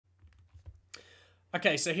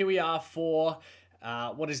Okay, so here we are for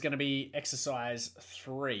what is going to be exercise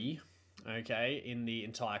 3, okay, in the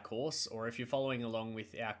entire course. Or if you're following along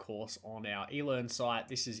with our course on our eLearn site,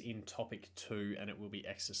 this is in topic 2 and it will be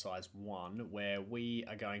exercise 1, where we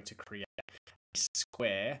are going to create a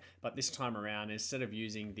square, but this time around, instead of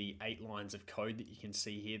using the 8 lines of code that you can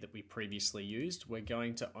see here that we previously used, we're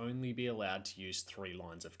going to only be allowed to use 3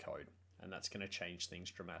 lines of code, and that's going to change things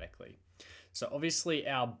dramatically. So obviously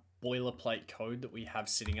our boilerplate code that we have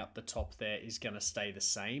sitting up the top there is going to stay the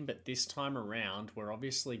same, but this time around we're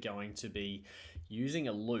obviously going to be using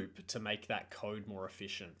a loop to make that code more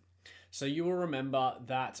efficient. So you will remember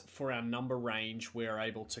that for our number range, we're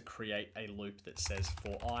able to create a loop that says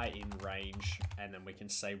for I in range, and then we can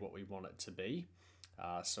say what we want it to be.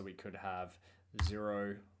 So we could have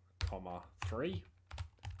 0, 3.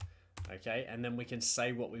 Okay, and then we can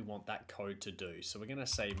say what we want that code to do. So we're going to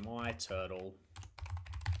say my turtle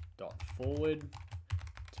dot forward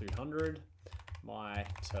 200, my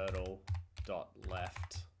turtle dot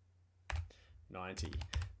left 90.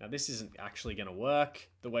 Now this isn't actually going to work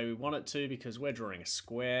the way we want it to because we're drawing a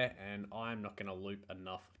square and I'm not going to loop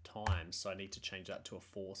enough times, so I need to change that to a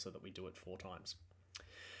 4 so that we do it 4 times.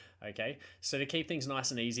 Okay, so to keep things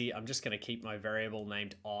nice and easy, I'm just going to keep my variable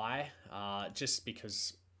named I, just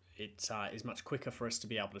because it is much quicker for us to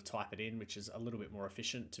be able to type it in, which is a little bit more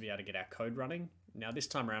efficient to be able to get our code running. Now this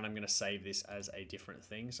time around, I'm going to save this as a different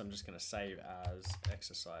thing. So I'm just going to save as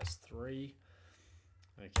exercise 3.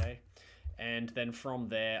 Okay, and then from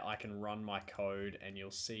there, I can run my code and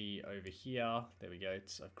you'll see over here, there we go.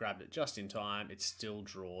 I've grabbed it just in time. It still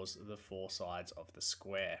draws the 4 sides of the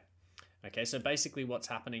square. Okay, so basically what's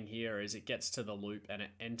happening here is it gets to the loop and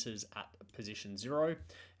it enters at position 0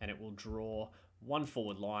 and it will draw 1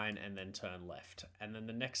 forward line and then turn left. And then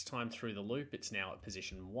the next time through the loop, it's now at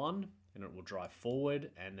position 1 and it will drive forward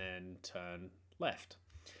and then turn left.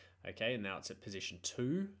 Okay, and now it's at position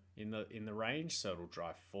 2 in the range, so it'll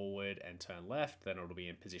drive forward and turn left. Then it'll be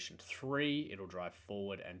in position 3, it'll drive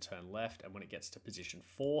forward and turn left, and when it gets to position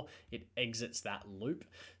 4, it exits that loop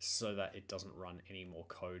so that it doesn't run any more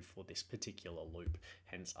code for this particular loop,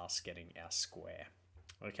 hence us getting our square.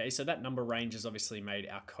 Okay, so that number range has obviously made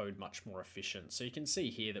our code much more efficient. So you can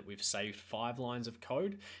see here that we've saved 5 lines of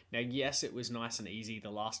code. Now, yes, it was nice and easy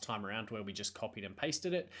the last time around where we just copied and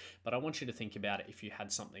pasted it, but I want you to think about it if you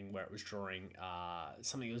had something where it was drawing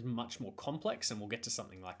something that was much more complex, and we'll get to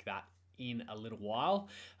something like that in a little while,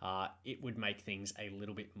 it would make things a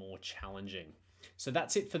little bit more challenging. So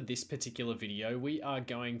that's it for this particular video. We are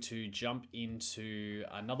going to jump into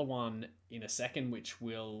another one in a second, which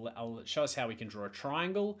will show us how we can draw a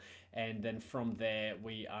triangle. And then from there,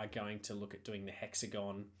 we are going to look at doing the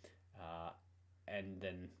hexagon and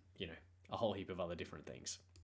then, a whole heap of other different things.